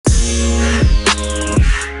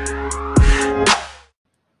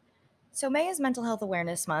So, May is Mental Health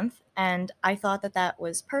Awareness Month, and I thought that that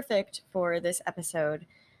was perfect for this episode.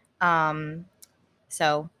 Um,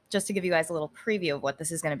 just to give you guys a little preview of what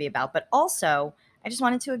this is going to be about, but also I just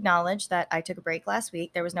wanted to acknowledge that I took a break last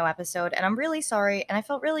week. There was no episode, and I'm really sorry, and I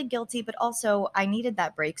felt really guilty, but also I needed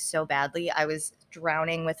that break so badly. I was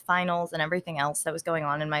drowning with finals and everything else that was going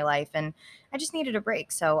on in my life, and I just needed a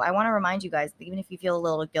break. So, I want to remind you guys that even if you feel a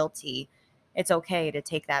little guilty, it's okay to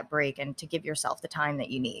take that break and to give yourself the time that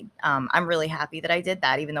you need. I'm really happy that I did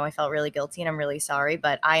that, even though I felt really guilty and I'm really sorry.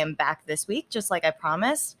 But I am back this week, just like I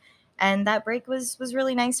promised, and that break was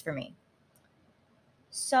really nice for me.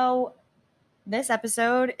 So this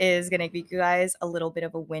episode is going to give you guys a little bit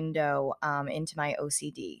of a window into my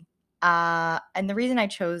OCD. And the reason I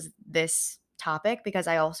chose this topic, because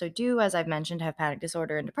I also do, as I've mentioned, have panic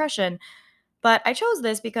disorder and depression. But I chose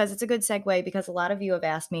this because it's a good segue because a lot of you have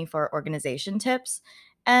asked me for organization tips.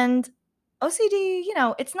 And OCD,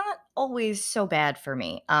 it's not always so bad for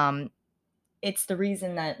me. It's the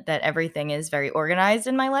reason that everything is very organized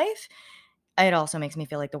in my life. It also makes me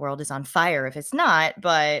feel like the world is on fire if it's not.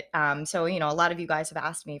 But so a lot of you guys have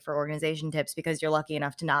asked me for organization tips because you're lucky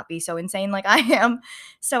enough to not be so insane like I am.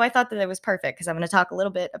 So I thought that it was perfect because I'm going to talk a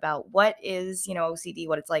little bit about what is OCD,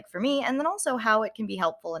 what it's like for me, and then also how it can be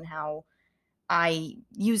helpful and how I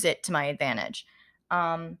use it to my advantage.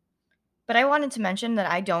 Um, but I wanted to mention that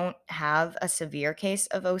I don't have a severe case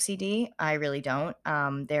of OCD. I really don't.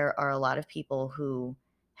 There are a lot of people who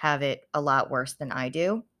have it a lot worse than I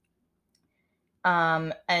do.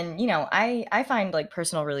 And I find like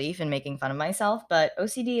personal relief in making fun of myself, but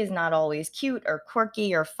OCD is not always cute or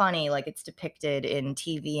quirky or funny like it's depicted in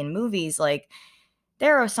TV and movies. Like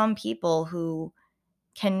there are some people who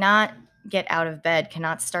cannot get out of bed,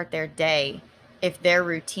 cannot start their day if their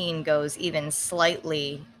routine goes even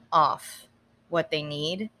slightly off what they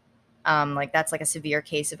need. Like that's like a severe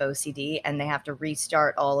case of OCD, and they have to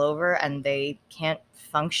restart all over and they can't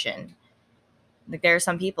function. Like there are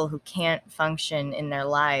some people who can't function in their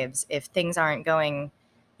lives if things aren't going,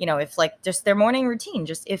 if like just their morning routine,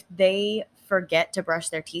 just if they forget to brush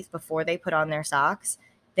their teeth before they put on their socks,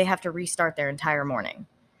 they have to restart their entire morning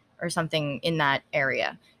or something in that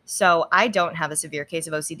area. So I don't have a severe case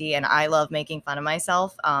of OCD, and I love making fun of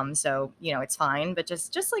myself. So it's fine, but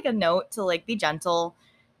just like a note to like be gentle,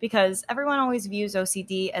 because everyone always views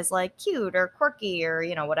OCD as like cute or quirky or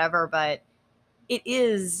whatever, but it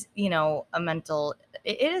is it is a mental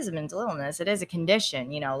illness. It is a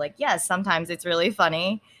condition. Like yes, sometimes it's really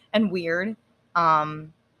funny and weird,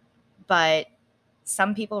 um, but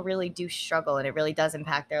some people really do struggle and it really does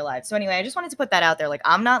impact their lives. So anyway, I just wanted to put that out there. Like,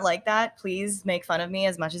 I'm not like that. Please make fun of me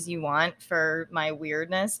as much as you want for my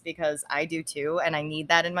weirdness because I do too. And I need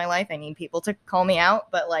that in my life. I need people to call me out,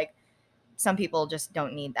 but like some people just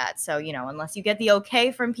don't need that. So, unless you get the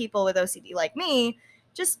okay from people with OCD like me,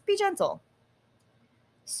 just be gentle.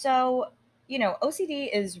 So, OCD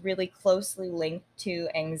is really closely linked to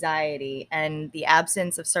anxiety, and the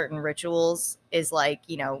absence of certain rituals is like,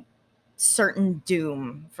 certain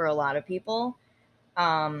doom for a lot of people.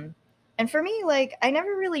 Um, and for me, like, I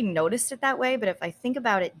never really noticed it that way, but if I think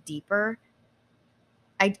about it deeper,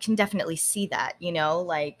 I can definitely see that,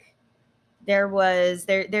 like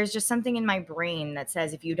there's just something in my brain that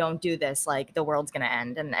says if you don't do this, like the world's gonna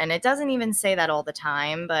end. And it doesn't even say that all the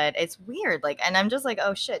time, but it's weird. Like, and I'm just like,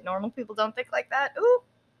 oh shit, normal people don't think like that. Ooh,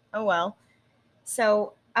 oh well.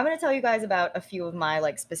 So I'm gonna tell you guys about a few of my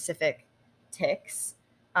like specific ticks.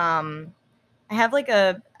 I have like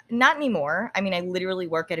a not anymore. I mean, I literally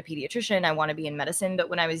work at a pediatrician. I want to be in medicine, but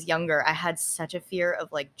when I was younger, I had such a fear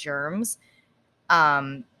of like germs.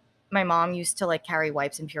 Um, my mom used to like carry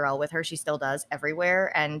wipes and Purell with her. She still does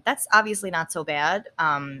everywhere, and that's obviously not so bad.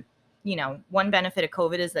 One benefit of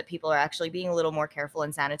COVID is that people are actually being a little more careful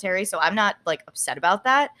and sanitary. So I'm not like upset about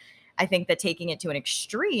that. I think that taking it to an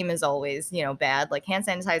extreme is always, bad. Like hand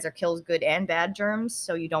sanitizer kills good and bad germs,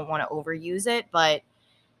 so you don't want to overuse it. But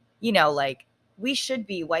like we should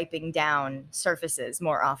be wiping down surfaces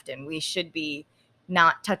more often. We should be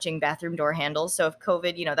not touching bathroom door handles. So if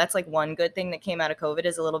COVID, that's like one good thing that came out of COVID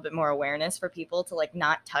is a little bit more awareness for people to like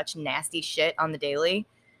not touch nasty shit on the daily.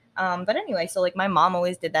 But anyway, so like my mom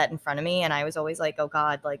always did that in front of me, and I was always like, oh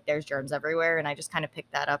God, like there's germs everywhere. And I just kind of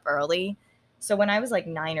picked that up early. So when I was like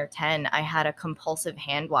 9 or 10, I had a compulsive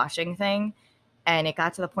hand washing thing, and it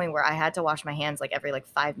got to the point where I had to wash my hands like every like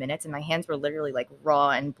 5 minutes, and my hands were literally like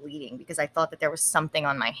raw and bleeding because I thought that there was something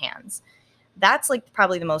on my hands. That's like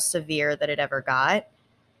probably the most severe that it ever got.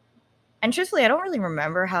 And truthfully, I don't really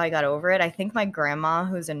remember how I got over it. I think my grandma,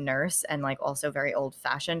 who's a nurse and like also very old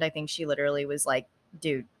fashioned, I think she literally was like,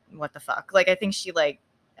 dude, what the fuck? Like, I think she like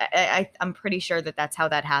I'm pretty sure that that's how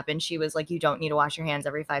that happened. She was like, you don't need to wash your hands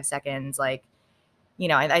every 5 seconds. Like,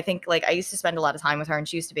 I think like I used to spend a lot of time with her and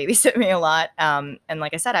she used to babysit me a lot. And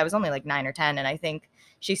like I said, I was only like 9 or 10. And I think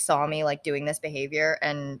she saw me like doing this behavior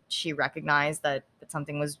and she recognized that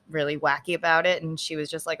something was really wacky about it. And she was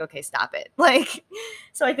just like, okay, stop it. Like,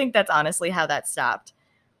 so I think that's honestly how that stopped.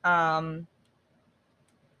 Um,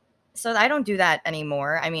 so I don't do that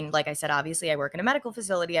anymore. I mean, like I said, obviously I work in a medical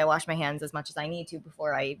facility. I wash my hands as much as I need to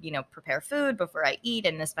before I, prepare food, before I eat,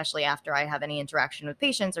 and especially after I have any interaction with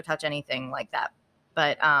patients or touch anything like that.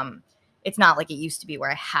 But it's not like it used to be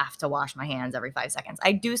where I have to wash my hands every 5 seconds.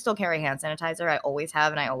 I do still carry hand sanitizer. I always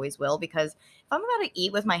have and I always will, because if I'm about to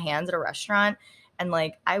eat with my hands at a restaurant, and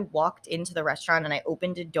like I walked into the restaurant and I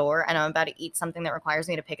opened a door and I'm about to eat something that requires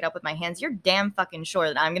me to pick it up with my hands, you're damn fucking sure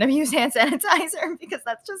that I'm going to use hand sanitizer, because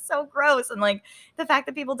that's just so gross. And like the fact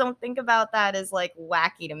that people don't think about that is like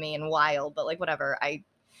wacky to me and wild, but like whatever. I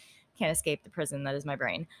can't escape the prison that is my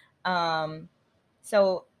brain.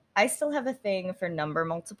 So I still have a thing for number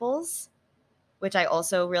multiples, which I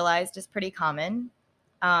also realized is pretty common.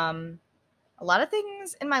 Um, a lot of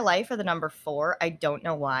things in my life are the number 4. I don't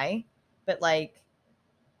know why, but like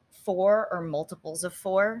 4 or multiples of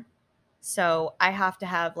 4. So I have to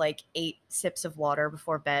have like 8 sips of water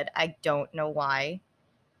before bed. I don't know why.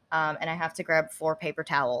 And I have to grab 4 paper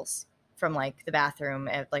towels from like the bathroom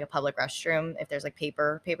at like a public restroom. If there's like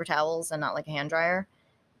paper towels and not like a hand dryer,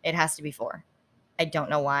 it has to be 4. I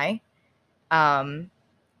don't know why.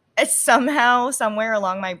 It's somehow somewhere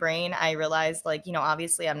along my brain, I realized like,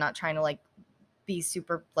 obviously I'm not trying to like be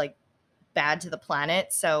super like bad to the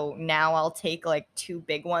planet. So now I'll take like 2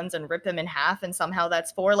 big ones and rip them in half, and somehow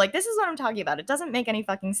that's 4. Like, this is what I'm talking about. It doesn't make any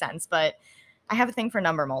fucking sense, but I have a thing for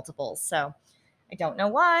number multiples. So I don't know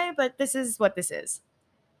why, but this is what this is.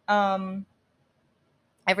 Um,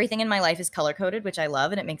 Everything in my life is color coded, which I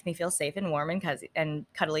love, and it makes me feel safe and warm and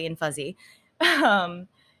cuddly and fuzzy. Um,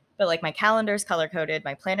 but like my calendar is color coded,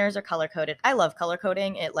 my planners are color coded. I love color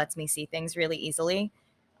coding. It lets me see things really easily.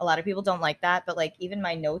 A lot of people don't like that, but like even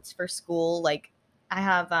my notes for school, like I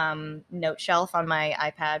have note shelf on my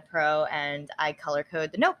iPad Pro, and I color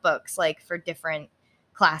code the notebooks like for different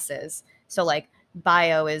classes. So like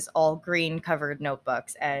bio is all green covered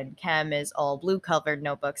notebooks and chem is all blue covered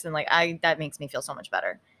notebooks, and like I that makes me feel so much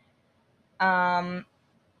better. um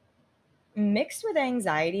Mixed with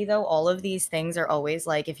anxiety, though, all of these things are always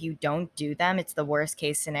like, if you don't do them, it's the worst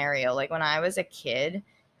case scenario. Like when I was a kid,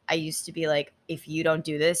 I used to be like, if you don't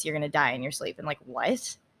do this, you're gonna die in your sleep. And like,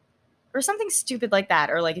 what? Or something stupid like that.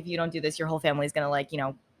 Or like, if you don't do this, your whole family's gonna like,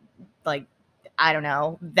 like, I don't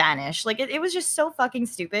know, vanish. Like it was just so fucking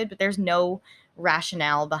stupid, but there's no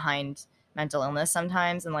rationale behind mental illness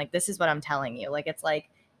sometimes. And like, this is what I'm telling you. Like, it's like,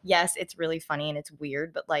 yes, it's really funny and it's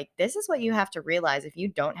weird, but like, this is what you have to realize if you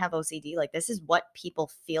don't have OCD. Like, this is what people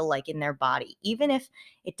feel like in their body. Even if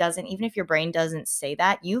your brain doesn't say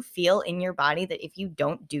that, you feel in your body that if you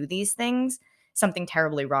don't do these things, something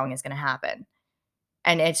terribly wrong is going to happen,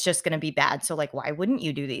 and it's just going to be bad. So like, why wouldn't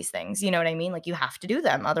you do these things? You know what I mean? Like, you have to do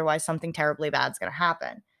them, otherwise something terribly bad is going to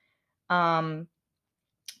happen. um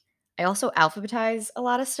I also alphabetize a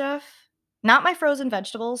lot of stuff, not my frozen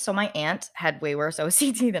vegetables. So my aunt had way worse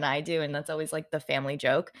OCD than I do, and that's always like the family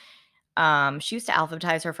joke. She used to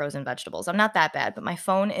alphabetize her frozen vegetables. I'm not that bad, but my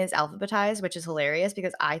phone is alphabetized, which is hilarious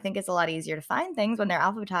because I think it's a lot easier to find things when they're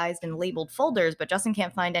alphabetized and labeled folders. But Justin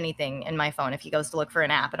can't find anything in my phone if he goes to look for an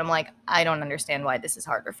app. And I'm like, I don't understand why this is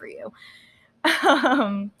harder for you.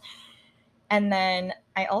 um, and then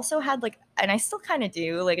I also had like, and I still kind of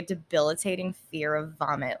do, like a debilitating fear of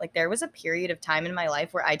vomit. Like, there was a period of time in my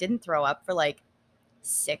life where I didn't throw up for like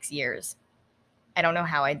 6 years. I don't know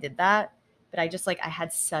how I did that, but I just like, I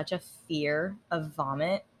had such a fear of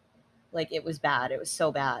vomit. Like, it was bad. It was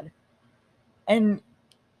so bad. And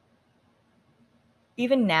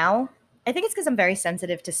even now, I think it's because I'm very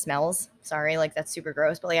sensitive to smells. Sorry, like that's super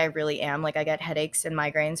gross, but like I really am. Like, I get headaches and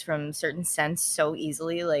migraines from certain scents so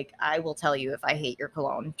easily. Like, I will tell you if I hate your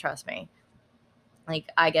cologne, trust me. Like,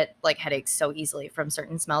 I get like headaches so easily from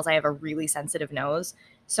certain smells. I have a really sensitive nose.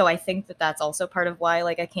 So I think that that's also part of why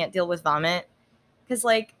like I can't deal with vomit. Cause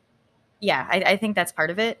like, yeah, I think that's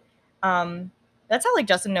part of it. Um, that's how like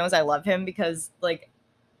Justin knows I love him, because like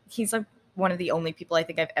he's like one of the only people I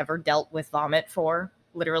think I've ever dealt with vomit for,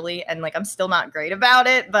 literally. And like, I'm still not great about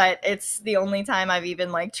it, but it's the only time I've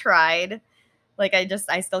even like tried. Like,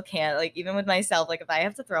 I still can't, like, even with myself, like if I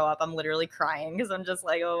have to throw up, I'm literally crying because I'm just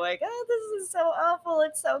like, oh my God, this is so awful.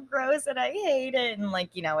 It's so gross and I hate it. And like,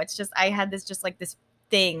 it's just, I had this just like this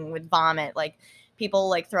thing with vomit, like people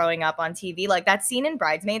like throwing up on TV, like that scene in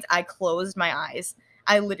Bridesmaids. I closed my eyes.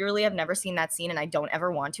 I literally have never seen that scene, and I don't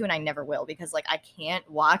ever want to, and I never will, because like I can't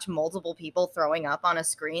watch multiple people throwing up on a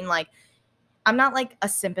screen. Like, I'm not like a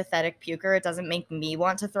sympathetic puker. It doesn't make me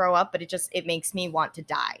want to throw up, but it makes me want to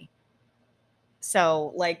die.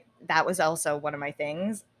 So like that was also one of my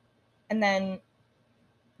things. And then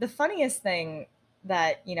the funniest thing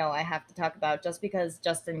that, I have to talk about, just because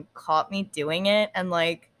Justin caught me doing it, and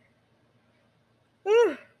like,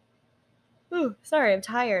 ooh, sorry, I'm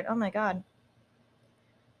tired. Oh my God.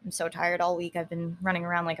 I'm so tired all week. I've been running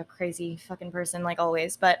around like a crazy fucking person, like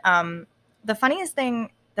always. But the funniest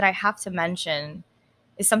thing that I have to mention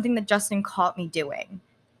is something that Justin caught me doing.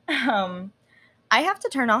 Um, I have to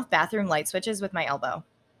turn off bathroom light switches with my elbow.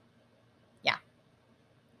 Yeah.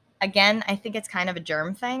 Again, I think it's kind of a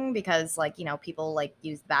germ thing, because like, people like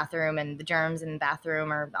use the bathroom, and the germs in the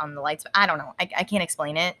bathroom are on the lights. I don't know. I can't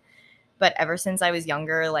explain it. But ever since I was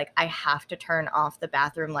younger, like I have to turn off the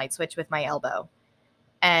bathroom light switch with my elbow.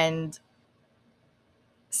 And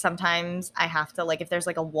sometimes I have to, like, if there's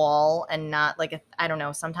like a wall and not like I don't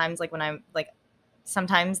know, sometimes like when I'm like,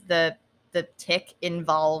 sometimes the tick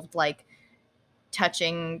involved like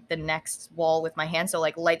touching the next wall with my hand. So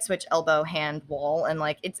like light switch, elbow, hand, wall, and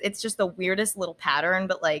like it's just the weirdest little pattern,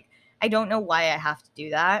 but like I don't know why I have to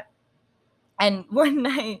do that. And one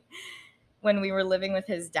night when we were living with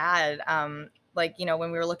his dad, like,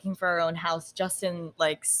 when we were looking for our own house, Justin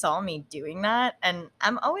like saw me doing that. And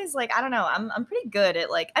I'm always like, I don't know, I'm pretty good at,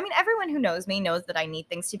 like, I mean, everyone who knows me knows that I need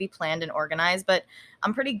things to be planned and organized, but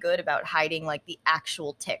I'm pretty good about hiding like the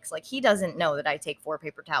actual ticks. Like, he doesn't know that I take 4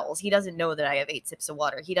 paper towels. He doesn't know that I have 8 sips of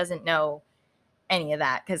water. He doesn't know any of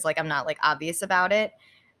that, because like I'm not like obvious about it.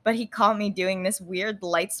 But he caught me doing this weird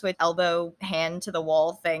light switch elbow hand to the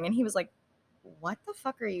wall thing, and he was like, "What the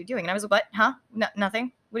fuck are you doing?" And I was like, "What? Huh?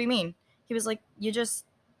 Nothing. What do you mean?" He was like,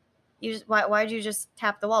 why did you just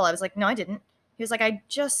tap the wall?" I was like, "No, I didn't." He was like, "I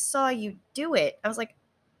just saw you do it." I was like,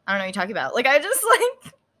 "I don't know what you're talking about." Like, I just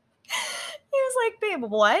like, he was like, "Babe,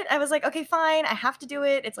 what?" I was like, "Okay, fine. I have to do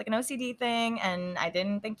it. It's like an OCD thing, and I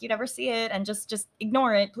didn't think you'd ever see it. And just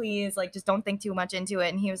ignore it, please. Like, just don't think too much into it."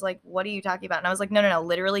 And he was like, "What are you talking about?" And I was like, "No, no, no.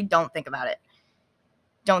 Literally, don't think about it.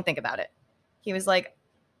 Don't think about it." He was like,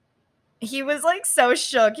 so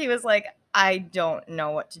shook. He was like, "I don't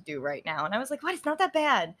know what to do right now." And I was like, "What? It's not that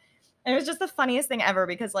bad." And it was just the funniest thing ever,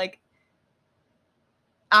 because like,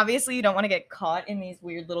 obviously you don't want to get caught in these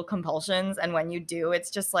weird little compulsions, and when you do,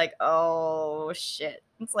 it's just like, oh shit.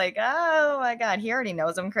 It's like, oh my God, he already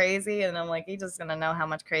knows I'm crazy, and I'm like, he's just gonna know how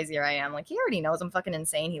much crazier I am. Like, he already knows I'm fucking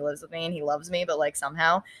insane. He lives with me and he loves me, but like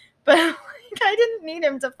somehow. But like, I didn't need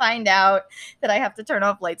him to find out that I have to turn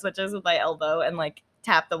off light switches with my elbow and like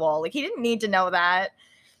tap the wall. Like, he didn't need to know that.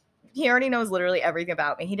 He already knows literally everything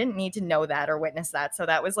about me. He didn't need to know that or witness that. So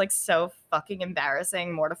that was like so fucking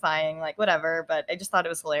embarrassing, mortifying, like whatever. But I just thought it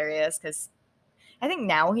was hilarious, because I think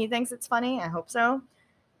now he thinks it's funny. I hope so.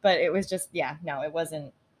 But it was just, yeah, no, it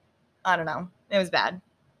wasn't. I don't know. It was bad.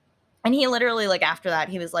 And he literally, like, after that,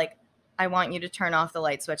 he was like, "I want you to turn off the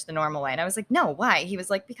light switch the normal way." And I was like, "No, why?" He was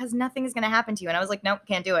like, "Because nothing's going to happen to you." And I was like, "Nope,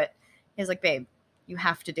 can't do it." He was like, "Babe, you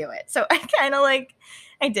have to do it." So I kind of like,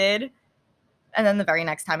 I did. And then the very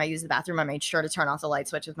next time I used the bathroom, I made sure to turn off the light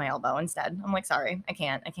switch with my elbow instead. I'm like, "Sorry, I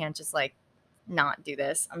can't. I can't just like not do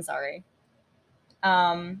this. I'm sorry."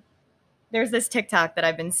 Um, there's this TikTok that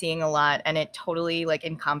I've been seeing a lot, and it totally like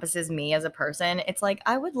encompasses me as a person. It's like,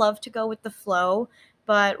 I would love to go with the flow,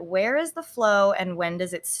 but where is the flow and when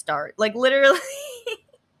does it start? Like, literally,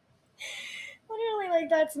 literally, like,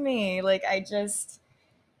 that's me. Like, I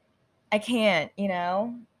can't.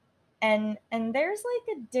 And there's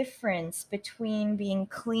like a difference between being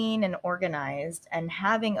clean and organized and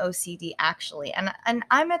having OCD, actually. And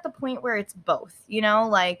I'm at the point where it's both.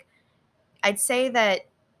 Like, I'd say that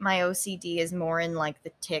my OCD is more in like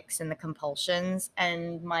the tics and the compulsions,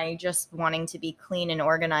 and my just wanting to be clean and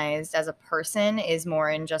organized as a person is more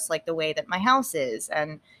in just like the way that my house is.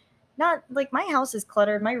 And not like, my house is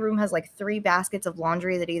cluttered. My room has like 3 baskets of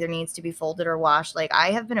laundry that either needs to be folded or washed. Like, I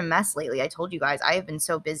have been a mess lately. I told you guys, I have been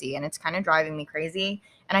so busy, and it's kind of driving me crazy.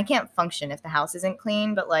 And I can't function if the house isn't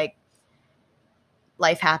clean, but like,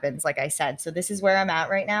 life happens, like I said. So this is where I'm at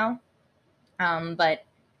right now. But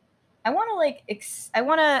I want to like I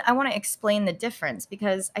want to explain the difference,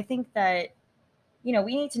 because I think that we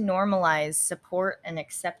need to normalize support and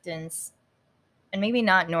acceptance, and maybe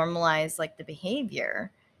not normalize like the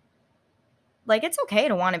behavior. Like, it's okay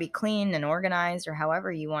to want to be clean and organized, or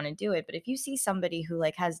however you want to do it, but if you see somebody who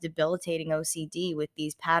like has debilitating OCD with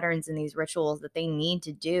these patterns and these rituals that they need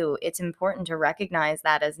to do, it's important to recognize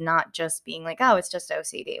that as not just being like, "Oh, it's just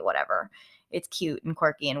OCD, whatever. It's cute and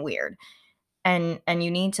quirky and weird." And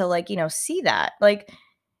you need to, like, see that. Like,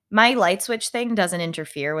 my light switch thing doesn't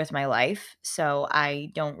interfere with my life, so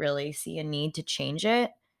I don't really see a need to change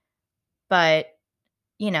it. But,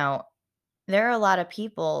 you know, there are a lot of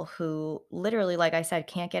people who literally, like I said,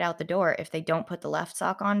 can't get out the door if they don't put the left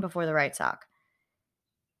sock on before the right sock.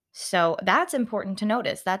 So that's important to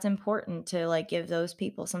notice. That's important to, like, give those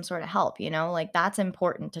people some sort of help, like, that's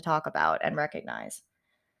important to talk about and recognize.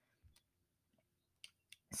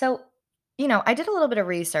 So, I did a little bit of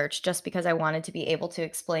research just because I wanted to be able to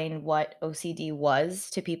explain what OCD was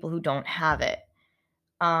to people who don't have it.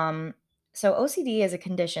 Um, so, OCD is a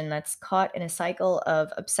condition that's caught in a cycle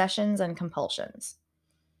of obsessions and compulsions.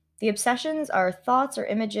 The obsessions are thoughts or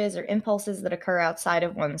images or impulses that occur outside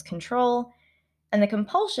of one's control, and the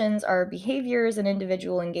compulsions are behaviors an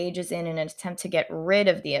individual engages in an attempt to get rid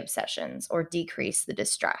of the obsessions or decrease the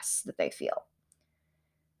distress that they feel.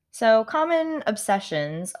 So, common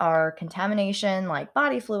obsessions are contamination like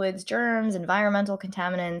body fluids, germs, environmental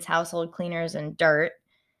contaminants, household cleaners, and dirt.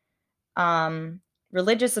 Um,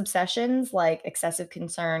 Religious obsessions like excessive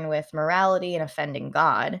concern with morality and offending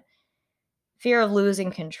God, fear of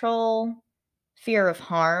losing control, fear of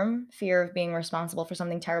harm, fear of being responsible for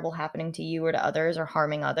something terrible happening to you or to others or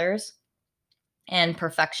harming others, and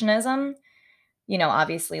perfectionism.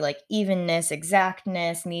 Obviously, like evenness,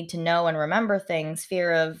 exactness, need to know and remember things,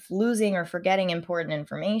 fear of losing or forgetting important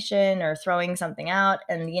information or throwing something out,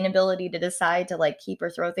 and the inability to decide to, like, keep or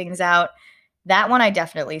throw things out. That one I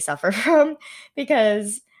definitely suffer from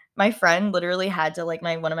because my friend literally had to, like,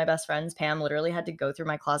 one of my best friends, Pam, literally had to go through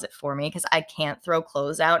my closet for me because I can't throw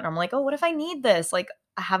clothes out. And I'm like, oh, what if I need this? Like,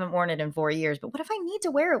 I haven't worn it in 4 years, but what if I need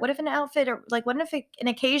to wear it? What if an outfit, or like, what if an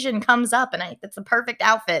occasion comes up and it's the perfect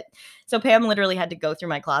outfit? So Pam literally had to go through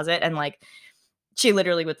my closet and, like, she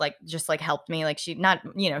literally would, like, just, like, helped me. Like, she not,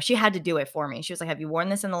 she had to do it for me. She was like, have you worn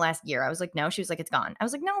this in the last year? I was like, no. She was like, it's gone. I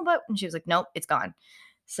was like, no, but, and she was like, nope, it's gone.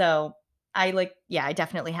 So I, like, yeah, I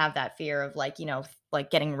definitely have that fear of, like,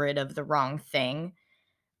 like, getting rid of the wrong thing.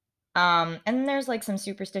 And then there's, like, some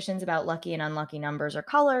superstitions about lucky and unlucky numbers or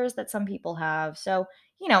colors that some people have. So,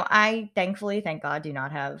 I thankfully, thank God, do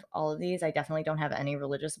not have all of these. I definitely don't have any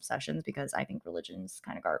religious obsessions because I think religion's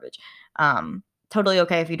kind of garbage. Totally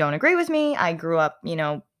okay if you don't agree with me. I grew up,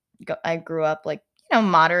 like,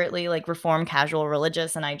 moderately, like, reform, casual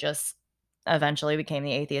religious, and I just eventually became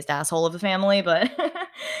the atheist asshole of the family. But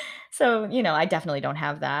so, I definitely don't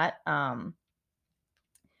have that. And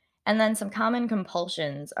then some common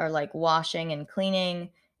compulsions are like washing and cleaning,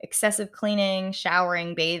 excessive cleaning,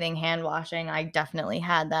 showering, bathing, hand washing. I definitely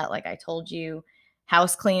had that, like I told you.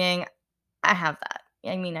 House cleaning, I have that.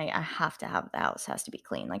 I mean, I have to have the house has to be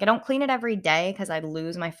clean. Like, I don't clean it every day because I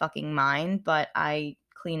lose my fucking mind, but I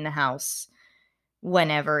clean the house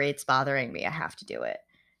whenever it's bothering me. I have to do it.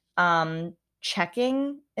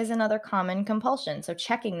 Checking is another common compulsion. So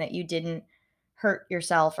checking that you didn't hurt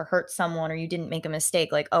yourself or hurt someone or you didn't make a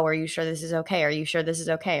mistake. Like, oh, are you sure this is okay? Are you sure this is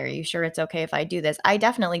okay? Are you sure it's okay if I do this? I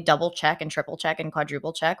definitely double check and triple check and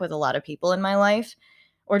quadruple check with a lot of people in my life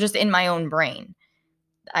or just in my own brain.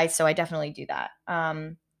 I definitely do that.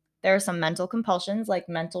 There are some mental compulsions like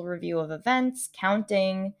mental review of events,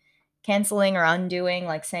 counting, canceling or undoing,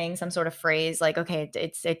 like saying some sort of phrase like, okay,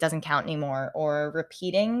 it doesn't count anymore, or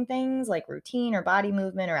repeating things like routine or body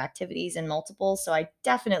movement or activities in multiples. So I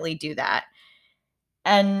definitely do that.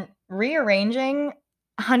 And rearranging,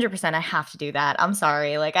 100% I have to do that. I'm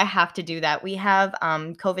sorry. Like, I have to do that. We have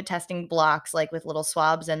COVID testing blocks, like, with little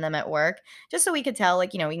swabs in them at work, just so we could tell,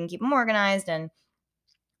 like, we can keep them organized, and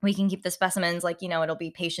we can keep the specimens, like, it'll be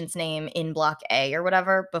patient's name in block A or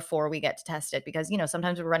whatever before we get to test it because,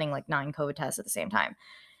 sometimes we're running like 9 COVID tests at the same time.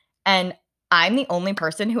 And I'm the only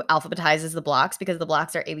person who alphabetizes the blocks because the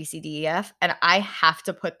blocks are A, B, C, D, E, F, and I have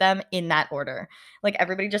to put them in that order. Like,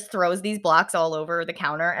 everybody just throws these blocks all over the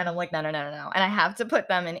counter, and I'm like, no, no, no, no, no. And I have to put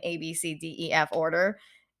them in A, B, C, D, E, F order.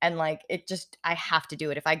 And, like, I have to do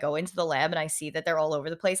it. If I go into the lab and I see that they're all over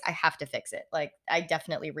the place, I have to fix it. Like, I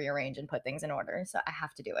definitely rearrange and put things in order. So I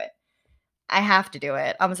have to do it. I have to do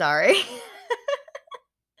it. I'm sorry.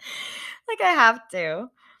 Like, I have to.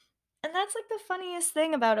 And that's, like, the funniest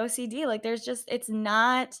thing about OCD. Like, it's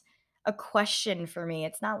not a question for me.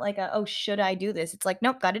 It's not like "Oh, should I do this?" It's like,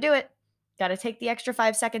 "Nope, gotta do it. Gotta take the extra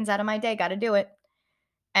 5 seconds out of my day, gotta do it."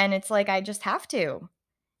 And it's like, I just have to.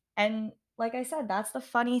 And like I said, that's the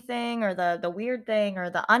funny thing or the weird thing or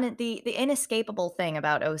the inescapable thing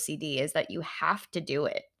about OCD is that you have to do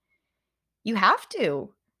it. You have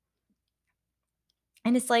to.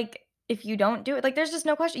 And it's like, if you don't do it, like, there's just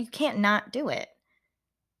no question. You can't not do it.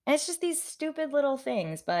 And it's just these stupid little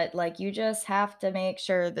things, but, like, you just have to make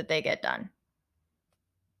sure that they get done.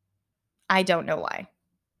 I don't know why.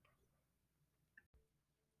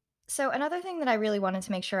 So another thing that I really wanted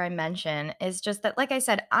to make sure I mention is just that, like I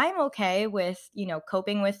said, I'm okay with,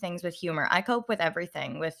 coping with things with humor. I cope with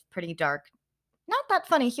everything with pretty dark, not that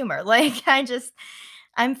funny humor. Like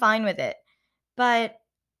I'm fine with it. But,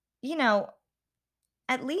 you know,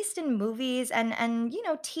 at least in movies and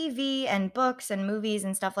TV and books and movies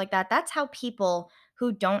and stuff like that, that's how people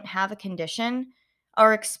who don't have a condition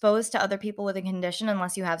are exposed to other people with a condition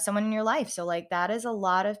unless you have someone in your life. So like that is a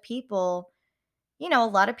lot of people, a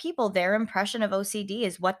lot of people, their impression of OCD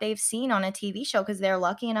is what they've seen on a TV show because they're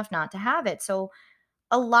lucky enough not to have it. So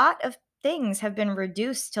a lot of things have been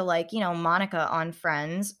reduced to like, Monica on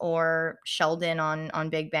Friends or Sheldon on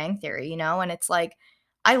Big Bang Theory, and it's like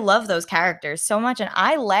I love those characters so much and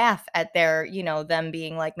I laugh at their, them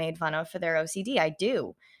being like made fun of for their OCD. I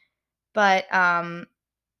do. But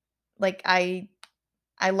like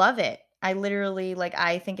I love it. I literally like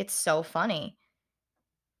I think it's so funny.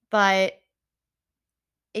 But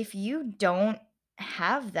if you don't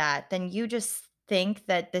have that, then you just think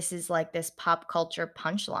that this is like this pop culture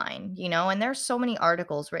punchline, And there's so many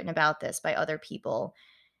articles written about this by other people.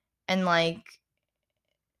 And like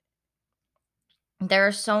there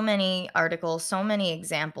are so many articles, so many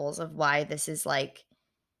examples of why this is like,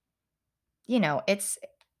 it's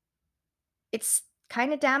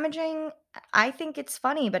kind of damaging. I think it's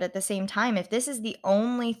funny, but at the same time, if this is the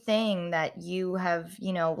only thing that you have,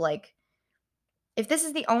 like if this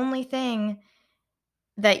is the only thing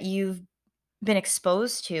that you've been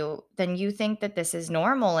exposed to, then you think that this is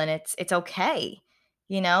normal and it's okay.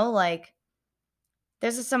 Like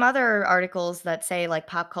there's some other articles that say like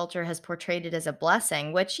pop culture has portrayed it as a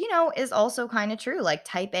blessing, which, is also kind of true. Like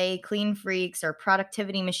type A clean freaks or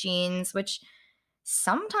productivity machines, which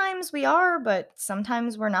sometimes we are, but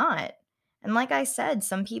sometimes we're not. And like I said,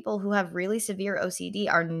 some people who have really severe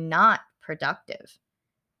OCD are not productive.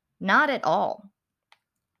 Not at all.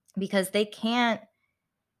 Because they can't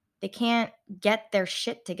get their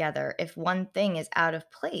shit together if one thing is out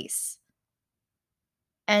of place.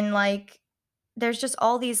 And like there's just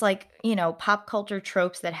all these like, pop culture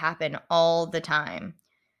tropes that happen all the time.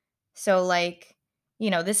 So like,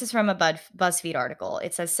 this is from a BuzzFeed article.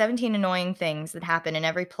 It says 17 annoying things that happen in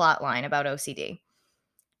every plot line about OCD.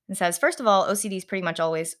 It says, first of all, OCD is pretty much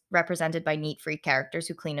always represented by neat freak characters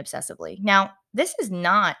who clean obsessively. Now, this is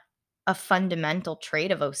not a fundamental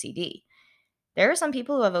trait of OCD. There are some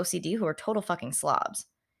people who have OCD who are total fucking slobs.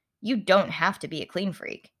 You don't have to be a clean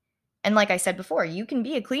freak. And like I said before, you can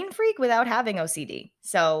be a clean freak without having OCD.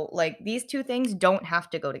 So, like, these two things don't have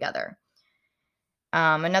to go together.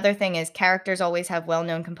 Another thing is characters always have well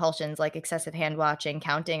known compulsions like excessive hand watching,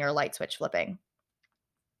 counting, or light switch flipping.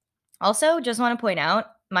 Also, just want to point out,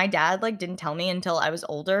 my dad like didn't tell me until I was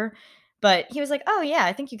older, but he was like, "Oh yeah,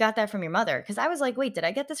 I think you got that from your mother." Cuz I was like, "Wait, did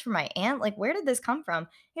I get this from my aunt? Like where did this come from?"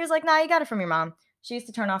 He was like, "Nah, you got it from your mom. She used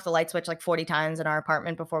to turn off the light switch like 40 times in our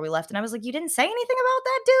apartment before we left." And I was like, "You didn't say anything about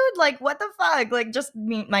that, dude? Like what the fuck?" Like just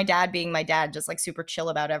me, my dad being my dad, just like super chill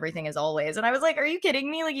about everything as always. And I was like, "Are you kidding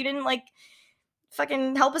me? Like you didn't like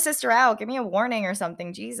fucking help a sister out, give me a warning or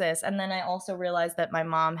something, Jesus." And then I also realized that my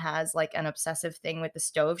mom has like an obsessive thing with the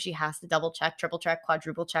stove. She has to double check, triple check,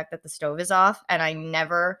 quadruple check that the stove is off. And I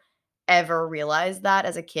never ever realized that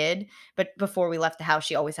as a kid. But before we left the house,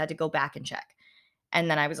 she always had to go back and check.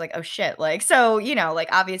 And then I was like, oh shit. Like, so, like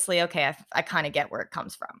obviously, okay, I kind of get where it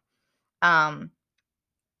comes from.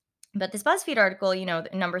 But this BuzzFeed article,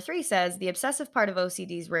 number 3 says the obsessive part of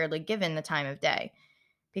OCD is rarely given the time of day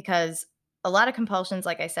because a lot of compulsions,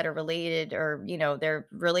 like I said, are related or, they're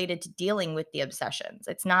related to dealing with the obsessions.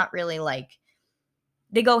 It's not really like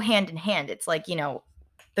they go hand in hand. It's like,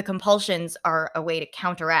 the compulsions are a way to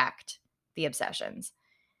counteract the obsessions.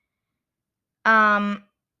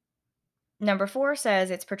 Number 4 says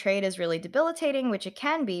it's portrayed as really debilitating, which it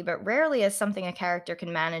can be, but rarely as something a character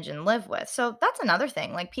can manage and live with. So that's another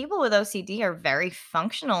thing. Like people with OCD are very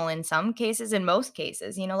functional in some cases, in most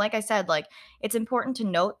cases. Like I said, like it's important to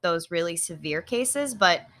note those really severe cases,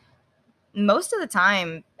 but most of the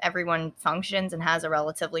time everyone functions and has a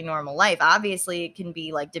relatively normal life. Obviously, it can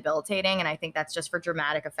be like debilitating, and I think that's just for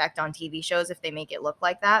dramatic effect on TV shows if they make it look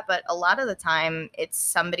like that, but a lot of the time it's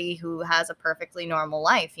somebody who has a perfectly normal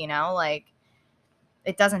life, like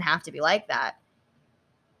it doesn't have to be like that.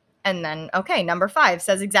 And then, okay, number 5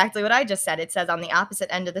 says exactly what I just said. It says on the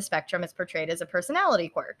opposite end of the spectrum, it's portrayed as a personality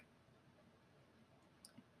quirk.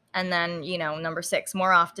 And then, number 6,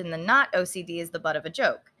 more often than not, OCD is the butt of a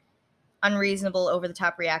joke. Unreasonable, over the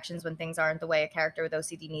top reactions when things aren't the way a character with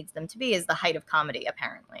OCD needs them to be is the height of comedy,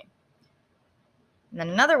 apparently. And then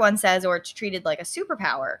another one says, or it's treated like a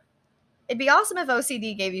superpower. It'd be awesome if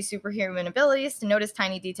OCD gave you superhuman abilities to notice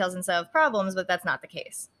tiny details and solve problems, but that's not the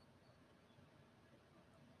case.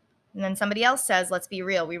 And then somebody else says, let's be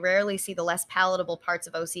real, we rarely see the less palatable parts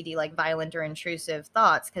of OCD, like violent or intrusive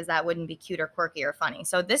thoughts, because that wouldn't be cute or quirky or funny.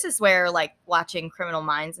 So this is where like watching Criminal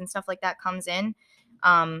Minds and stuff like that comes in.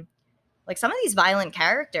 Like some of these violent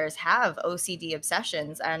characters have OCD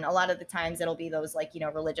obsessions, and a lot of the times it'll be those like,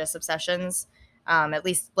 religious obsessions. At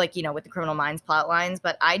least like, with the Criminal Minds plot lines.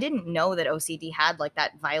 But I didn't know that OCD had like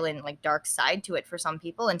that violent, like dark side to it for some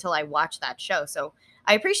people until I watched that show. So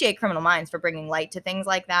I appreciate Criminal Minds for bringing light to things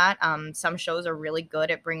like that. Some shows are really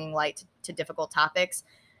good at bringing light to difficult topics.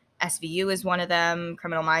 SVU is one of them.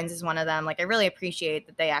 Criminal Minds is one of them. Like I really appreciate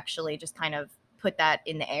that they actually just kind of put that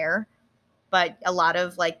in the air. But a lot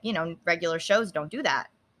of like, regular shows don't do that.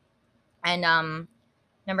 And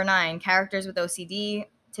number 9, characters with OCD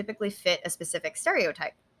typically fit a specific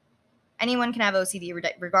stereotype. Anyone can have OCD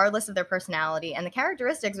regardless of their personality, and the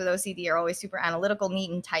characteristics with OCD are always super analytical,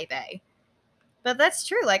 neat, and type A. But that's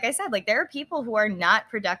true. Like I said, like there are people who are not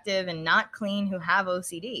productive and not clean who have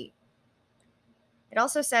OCD. It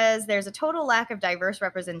also says there's a total lack of diverse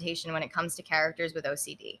representation when it comes to characters with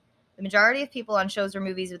OCD. The majority of people on shows or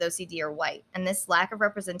movies with OCD are white, and this lack of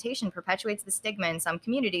representation perpetuates the stigma in some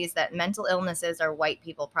communities that mental illnesses are white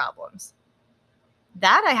people problems.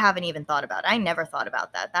 That I haven't even thought about. I never thought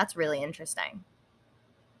about that. That's really interesting.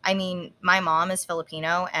 I mean, my mom is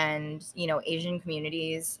Filipino, and, Asian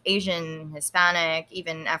communities, Asian, Hispanic,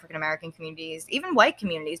 even African American communities, even white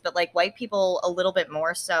communities, but like white people a little bit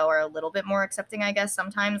more so, or a little bit more accepting, I guess,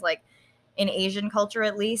 sometimes. Like in Asian culture,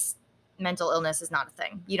 at least, mental illness is not a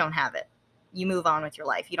thing. You don't have it. You move on with your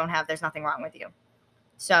life. There's nothing wrong with you.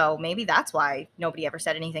 So maybe that's why nobody ever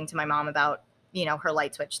said anything to my mom about, her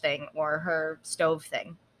light switch thing or her stove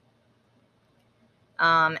thing.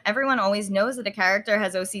 Everyone always knows that a character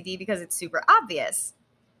has OCD because it's super obvious,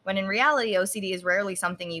 when in reality, OCD is rarely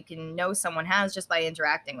something you can know someone has just by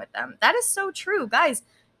interacting with them. That is so true. Guys,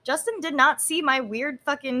 Justin did not see my weird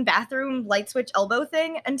fucking bathroom light switch elbow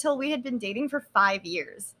thing until we had been dating for 5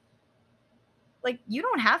 years. Like, you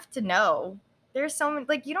don't have to know. There's so many,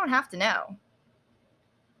 like, you don't have to know.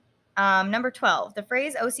 Number 12, the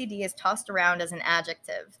phrase OCD is tossed around as an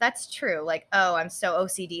adjective. That's true. Like, oh, I'm so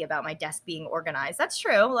OCD about my desk being organized. That's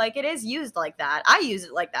true. Like, it is used like that. I use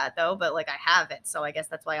it like that, though, but like I have it. So I guess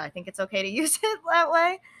that's why I think it's okay to use it that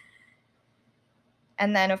way.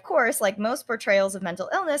 And then, of course, like most portrayals of mental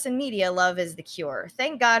illness in media, love is the cure.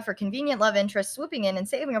 Thank God for convenient love interests swooping in and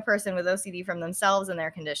saving a person with OCD from themselves and their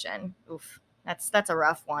condition. Oof. That's a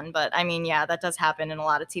rough one. But I mean, yeah, that does happen in a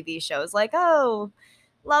lot of TV shows. Like, oh,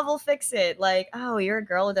 love will fix it. Like, oh, you're a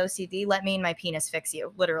girl with OCD. Let me and my penis fix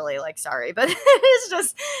you. Literally, like, sorry. But it's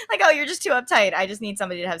just like, oh, you're just too uptight. I just need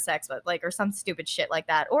somebody to have sex with, like, or some stupid shit like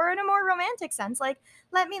that. Or in a more romantic sense, like,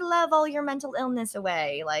 let me love all your mental illness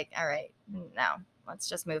away. Like, all right, no, let's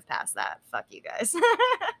just move past that. Fuck you guys.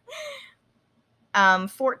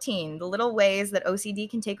 14, the little ways that OCD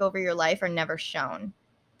can take over your life are never shown.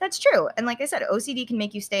 That's true. And like I said, OCD can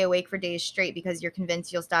make you stay awake for days straight because you're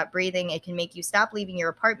convinced you'll stop breathing. It can make you stop leaving your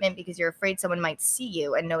apartment because you're afraid someone might see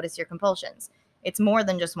you and notice your compulsions. It's more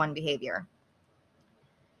than just one behavior.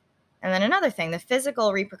 And then another thing, the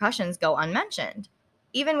physical repercussions go unmentioned.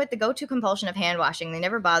 Even with the go-to compulsion of hand washing, they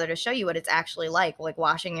never bother to show you what it's actually like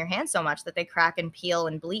washing your hands so much that they crack and peel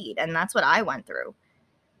and bleed. And that's what I went through.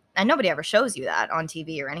 And nobody ever shows you that on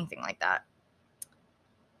TV or anything like that.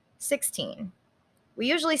 16. We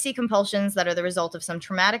usually see compulsions that are the result of some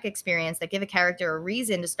traumatic experience that give a character a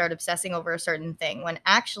reason to start obsessing over a certain thing, when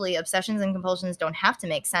actually obsessions and compulsions don't have to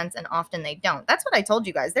make sense, and often they don't. That's what I told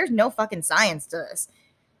you guys. There's no fucking science to this.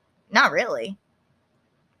 Not really.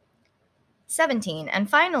 17. And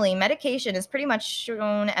finally, medication is pretty much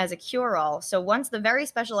shown as a cure-all, so once the very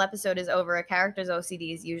special episode is over, a character's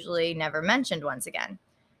OCD is usually never mentioned once again.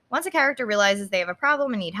 Once a character realizes they have a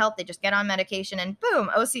problem and need help, they just get on medication and boom,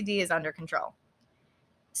 OCD is under control.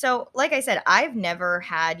 So, like I said, I've never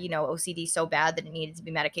had, OCD so bad that it needed to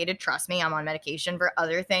be medicated. Trust me, I'm on medication for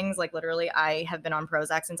other things. Like, literally, I have been on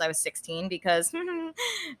Prozac since I was 16 because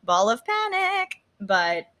ball of panic.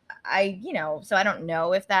 But so I don't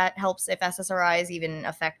know if that helps, if SSRIs even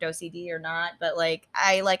affect OCD or not. But like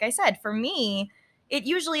I said, for me, it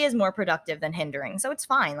usually is more productive than hindering. So it's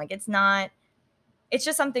fine. Like, it's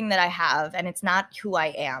just something that I have, and it's not who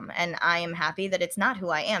I am. And I am happy that it's not who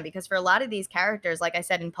I am, because for a lot of these characters, like I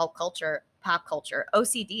said, in pop culture,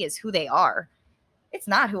 OCD is who they are. It's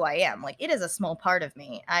not who I am. Like, it is a small part of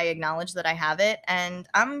me. I acknowledge that I have it, and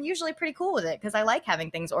I'm usually pretty cool with it because I like having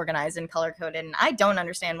things organized and color coded, and I don't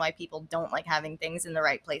understand why people don't like having things in the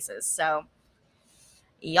right places. So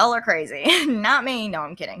Y'all are crazy. Not me. No,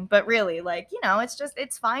 I'm kidding. But really, like,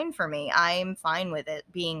 it's fine for me. I'm fine with it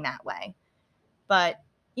being that way. But,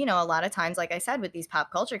 a lot of times, like I said, with these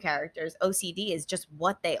pop culture characters, OCD is just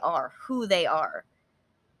what they are, who they are.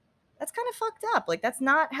 That's kind of fucked up. Like, that's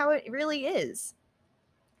not how it really is.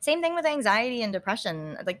 Same thing with anxiety and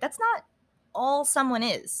depression. Like, that's not all someone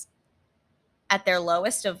is. At their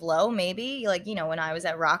lowest of low, maybe, like, when I was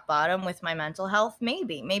at rock bottom with my mental health,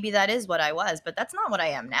 maybe that is what I was, but that's not what I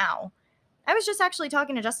am now. I was just actually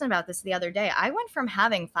talking to Justin about this the other day. I went from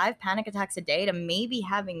having 5 panic attacks a day to maybe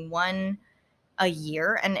having one a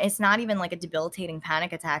year, and it's not even like a debilitating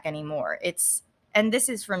panic attack anymore. And this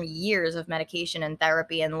is from years of medication and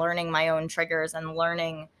therapy and learning my own triggers and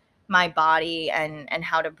learning my body and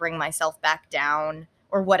how to bring myself back down,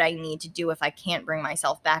 or what I need to do if I can't bring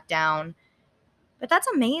myself back down. But that's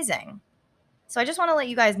amazing. So I just want to let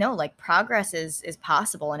you guys know, like, progress is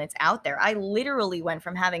possible and it's out there. I literally went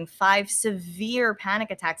from having 5 severe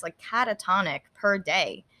panic attacks, like catatonic per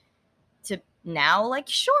day, to now, like,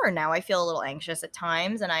 sure, now I feel a little anxious at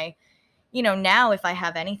times, and now if I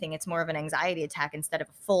have anything, it's more of an anxiety attack instead of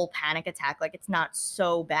a full panic attack. Like, it's not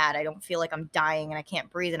so bad. I don't feel like I'm dying and I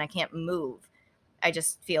can't breathe and I can't move. I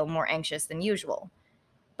just feel more anxious than usual.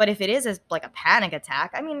 But if it is like a panic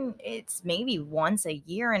attack, I mean, it's maybe once a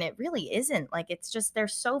year, and it really isn't. Like, it's just, they're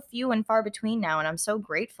so few and far between now, and I'm so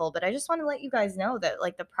grateful. But I just want to let you guys know that,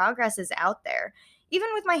 like, the progress is out there. Even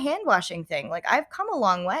with my hand washing thing, like, I've come a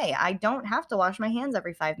long way. I don't have to wash my hands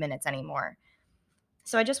every 5 minutes anymore.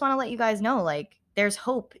 So I just want to let you guys know, like, there's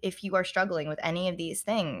hope if you are struggling with any of these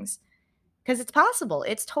things, because it's possible.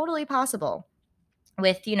 It's totally possible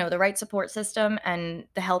with, the right support system and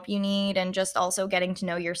the help you need, and just also getting to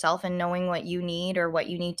know yourself and knowing what you need or what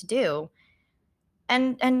you need to do.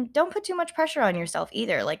 And don't put too much pressure on yourself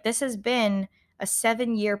either. Like, this has been a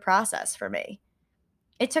 7-year process for me.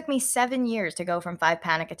 It took me 7 years to go from 5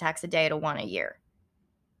 panic attacks a day to 1 a year,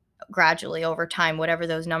 gradually over time, whatever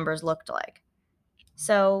those numbers looked like.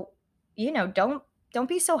 So, don't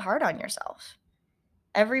be so hard on yourself.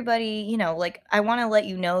 Everybody, like, I want to let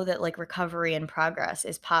you know that, like, recovery and progress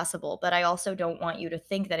is possible, but I also don't want you to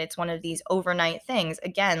think that it's one of these overnight things.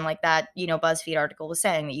 Again, like that, BuzzFeed article was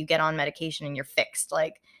saying, that you get on medication and you're fixed.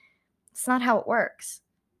 Like, it's not how it works.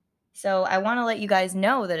 So I want to let you guys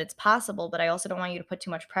know that it's possible, but I also don't want you to put too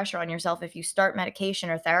much pressure on yourself if you start medication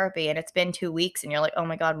or therapy and it's been 2 weeks and you're like, oh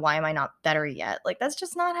my God, why am I not better yet? Like, that's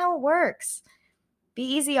just not how it works. Be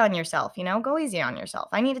easy on yourself, go easy on yourself.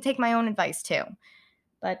 I need to take my own advice too,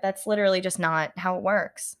 but that's literally just not how it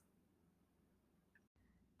works.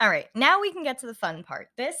 All right, now we can get to the fun part.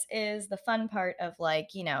 This is the fun part of, like,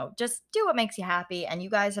 just do what makes you happy. And you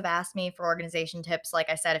guys have asked me for organization tips. Like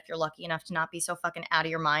I said, if you're lucky enough to not be so fucking out of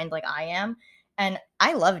your mind like I am. And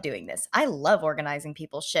I love doing this. I love organizing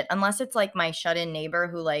people's shit, unless it's like my shut in neighbor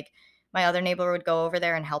who, like, my other neighbor would go over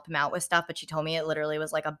there and help him out with stuff. But she told me it literally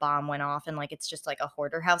was like a bomb went off and, like, it's just like a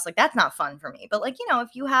hoarder house. Like, that's not fun for me. But, like, if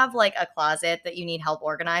you have like a closet that you need help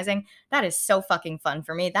organizing, that is so fucking fun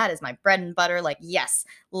for me. That is my bread and butter. Like, yes,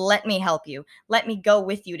 let me help you. Let me go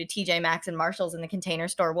with you to TJ Maxx and Marshall's in the Container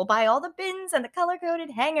Store. We'll buy all the bins and the color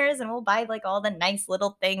coded hangers, and we'll buy, like, all the nice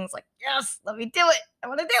little things. Like, yes, let me do it. I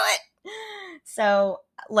want to do it. So,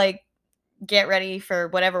 like, get ready for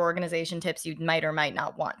whatever organization tips you might or might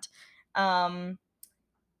not want. Um,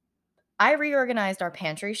 I reorganized our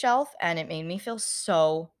pantry shelf and it made me feel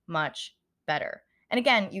so much better. And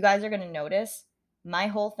again, you guys are going to notice my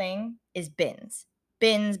whole thing is bins.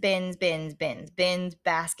 Bins, bins, bins, bins, bins,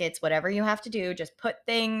 baskets, whatever you have to do, just put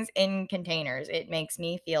things in containers. It makes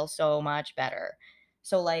me feel so much better.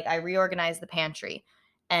 So, like, I reorganized the pantry,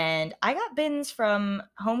 and I got bins from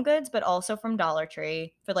Home Goods, but also from Dollar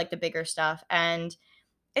Tree for, like, the bigger stuff. And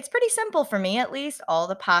it's pretty simple for me, at least. All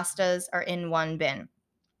the pastas are in one bin.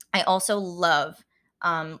 I also love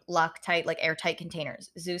Loctite, like, airtight containers.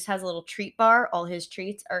 Zeus has a little treat bar. All his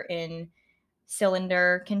treats are in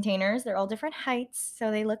cylinder containers. They're all different heights, so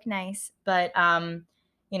they look nice. But so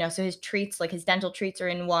his treats, like his dental treats, are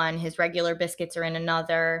in one. His regular biscuits are in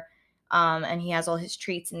another. And he has all his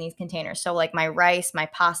treats in these containers. So, like, my rice, my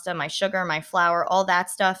pasta, my sugar, my flour, all that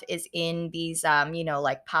stuff is in these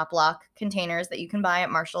like pop lock containers that you can buy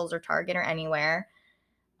at Marshall's or Target or anywhere.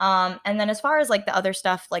 And then as far as, like, the other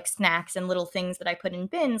stuff, like snacks and little things that I put in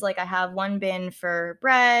bins, like, I have one bin for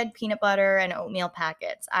bread, peanut butter, and oatmeal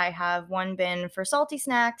packets. I have one bin for salty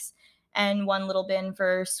snacks and one little bin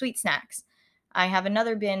for sweet snacks. I have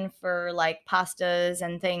another bin for, like, pastas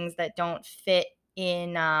and things that don't fit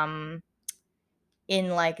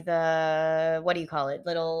in like the, what do you call it,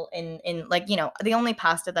 little in like, the only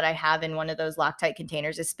pasta that I have in one of those Loctite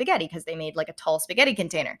containers is spaghetti, because they made like a tall spaghetti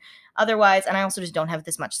container. Otherwise, and I also just don't have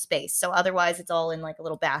this much space, so otherwise it's all in like a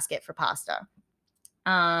little basket for pasta.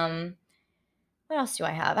 um what else do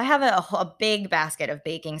I have? I have a big basket of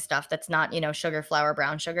baking stuff that's not, sugar, flour,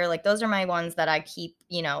 brown sugar. Like those are my ones that I keep,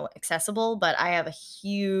 accessible. But I have a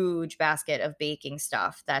huge basket of baking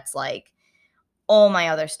stuff that's like all my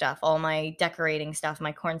other stuff, all my decorating stuff,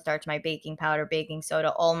 my cornstarch, my baking powder, baking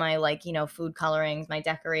soda, all my like, food colorings, my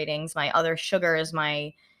decoratings, my other sugars,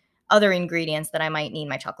 my other ingredients that I might need,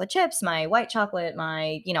 my chocolate chips, my white chocolate,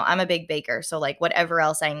 I'm a big baker. So like whatever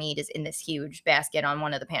else I need is in this huge basket on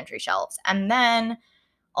one of the pantry shelves. And then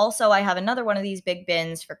also I have another one of these big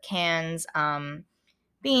bins for cans,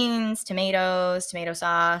 beans, tomatoes, tomato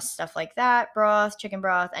sauce, stuff like that, broth, chicken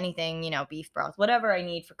broth, anything, beef broth, whatever I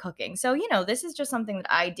need for cooking. So, this is just something that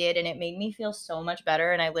I did and it made me feel so much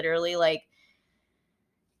better. And I literally like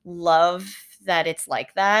love that it's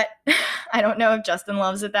like that. I don't know if Justin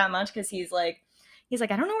loves it that much, because he's like, I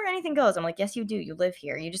don't know where anything goes. I'm like, yes, you do. You live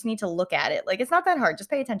here. You just need to look at it. Like, it's not that hard. Just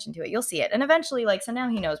pay attention to it. You'll see it. And eventually, like, so now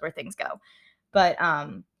he knows where things go. But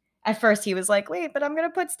at first he was like, wait, but I'm gonna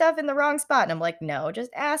put stuff in the wrong spot. And I'm like, no,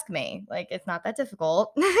 just ask me. Like, it's not that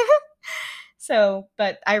difficult. So,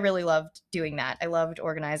 but I really loved doing that. I loved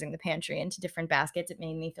organizing the pantry into different baskets. It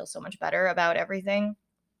made me feel so much better about everything.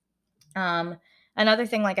 Um, Another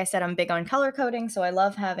thing, like I said, I'm big on color coding, so I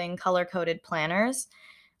love having color coded planners.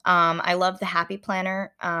 I love the Happy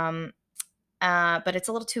Planner, but it's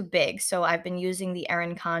a little too big. So I've been using the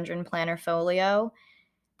Erin Condren Planner Folio.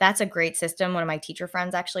 That's a great system. One of my teacher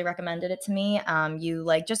friends actually recommended it to me. You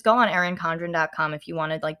like just go on erincondren.com if you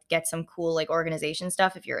want to like get some cool like organization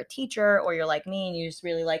stuff. If you're a teacher or you're like me and you just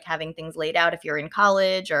really like having things laid out, if you're in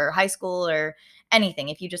college or high school or anything,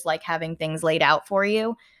 if you just like having things laid out for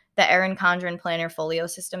you, the Erin Condren Planner Folio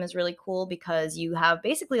system is really cool, because you have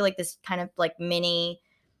basically like this kind of like mini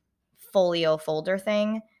folio folder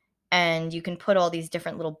thing, and you can put all these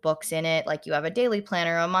different little books in it. Like you have a daily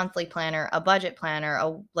planner, a monthly planner, a budget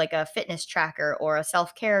planner, like a fitness tracker or a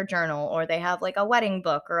self-care journal, or they have like a wedding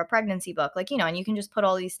book or a pregnancy book, like, and you can just put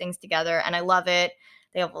all these things together, and I love it.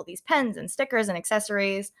 They have all these pens and stickers and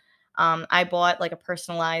accessories. I bought like a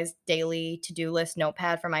personalized daily to-do list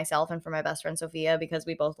notepad for myself and for my best friend Sophia, because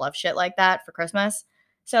we both love shit like that, for Christmas.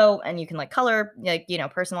 So, and you can like color, like,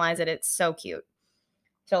 personalize it. It's so cute.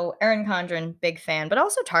 So Erin Condren, big fan, but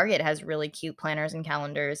also Target has really cute planners and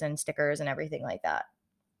calendars and stickers and everything like that.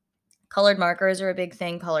 Colored markers are a big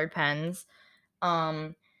thing, colored pens.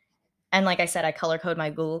 Um, and like I said, I color code my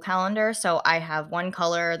Google Calendar. So I have one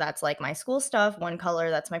color that's like my school stuff, one color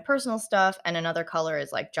that's my personal stuff, and another color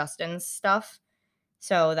is like Justin's stuff.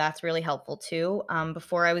 So that's really helpful too.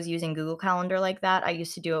 Before I was using Google Calendar like that, I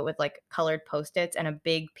used to do it with like colored Post-its and a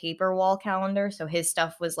big paper wall calendar. So his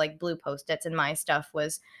stuff was like blue Post-its and my stuff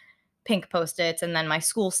was pink Post-its, and then my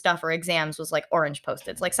school stuff or exams was like orange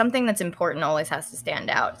Post-its. Like something that's important always has to stand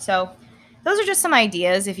out. So those are just some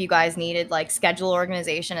ideas if you guys needed like schedule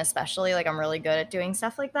organization, especially. Like I'm really good at doing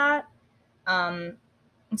stuff like that. Um,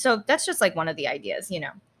 so that's just like one of the ideas.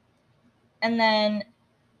 And then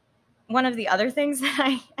one of the other things that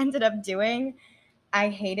I ended up doing, I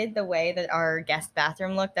hated the way that our guest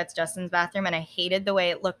bathroom looked. That's Justin's bathroom. And I hated the way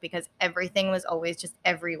it looked, because everything was always just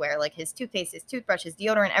everywhere. Like his toothpaste, his toothbrush, his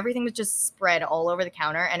deodorant, everything was just spread all over the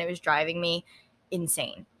counter. And it was driving me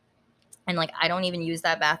insane. And like, I don't even use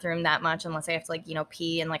that bathroom that much unless I have to like,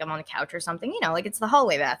 pee and like I'm on a couch or something, like it's the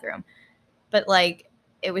hallway bathroom. But like,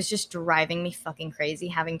 it was just driving me fucking crazy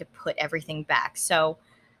having to put everything back. So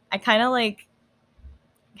I kind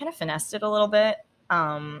of finessed it a little bit.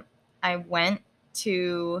 I went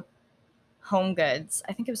to Home Goods.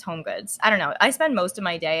 I think it was Home Goods. I don't know. I spend most of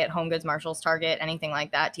my day at Home Goods, Marshalls, Target, anything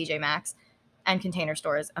like that, TJ Maxx, and Container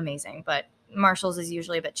Store is amazing, but Marshalls is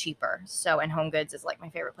usually a bit cheaper. So, and Home Goods is like my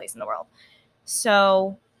favorite place in the world.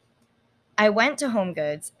 So I went to Home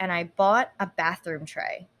Goods and I bought a bathroom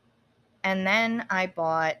tray. And then I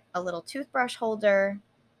bought a little toothbrush holder,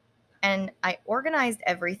 and I organized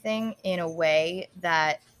everything in a way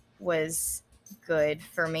that was good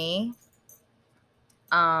for me.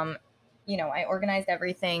 I organized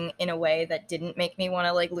everything in a way that didn't make me want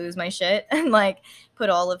to like lose my shit, and like put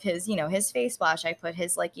all of his, his face wash. I put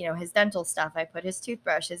his like, his dental stuff. I put his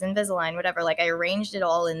toothbrush, his Invisalign, whatever. Like I arranged it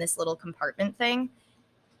all in this little compartment thing.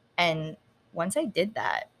 And once I did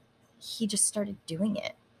that, he just started doing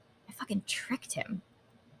it. I fucking tricked him.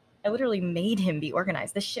 I literally made him be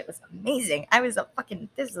organized. This shit was amazing.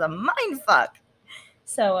 This is a mind fuck.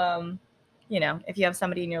 So, if you have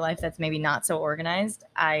somebody in your life that's maybe not so organized,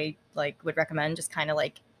 I like would recommend just kind of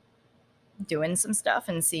like doing some stuff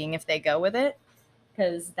and seeing if they go with it.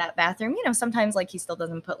 Because that bathroom, sometimes like he still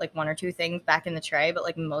doesn't put like one or two things back in the tray, but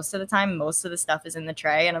like most of the time, most of the stuff is in the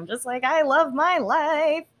tray, and I'm just like, I love my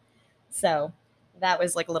life. So that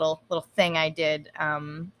was like a little thing I did,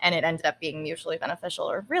 and it ended up being mutually beneficial,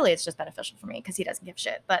 or really, it's just beneficial for me because he doesn't give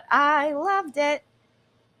shit, but I loved it.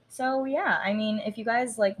 So yeah, I mean, if you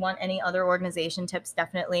guys like want any other organization tips,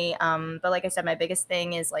 definitely. But like I said, my biggest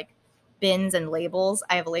thing is like bins and labels.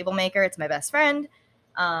 I have a label maker. It's my best friend.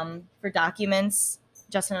 For documents,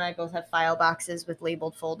 Justin and I both have file boxes with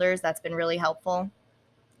labeled folders. That's been really helpful.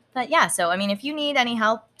 But yeah, so I mean, if you need any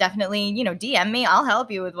help, definitely, DM me. I'll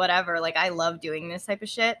help you with whatever. Like I love doing this type of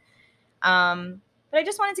shit. But I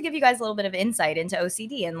just wanted to give you guys a little bit of insight into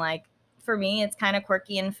OCD, and like for me, it's kind of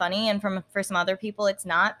quirky and funny, and for some other people, it's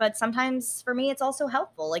not. But sometimes for me, it's also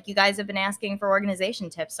helpful. Like you guys have been asking for organization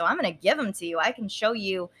tips, so I'm gonna give them to you. I can show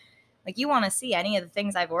you. Like you want to see any of the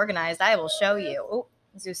things I've organized, I will show you. Oh,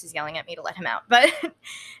 Zeus is yelling at me to let him out. But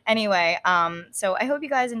anyway, so I hope you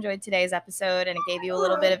guys enjoyed today's episode and it gave you a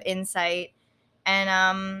little bit of insight. And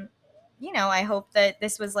I hope that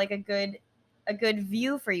this was like a good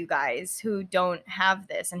view for you guys who don't have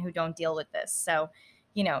this and who don't deal with this. So,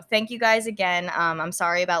 thank you guys again. I'm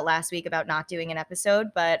sorry about last week about not doing an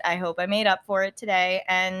episode, but I hope I made up for it today.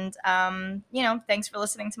 And thanks for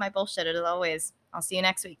listening to my bullshit as always. I'll see you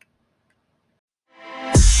next week.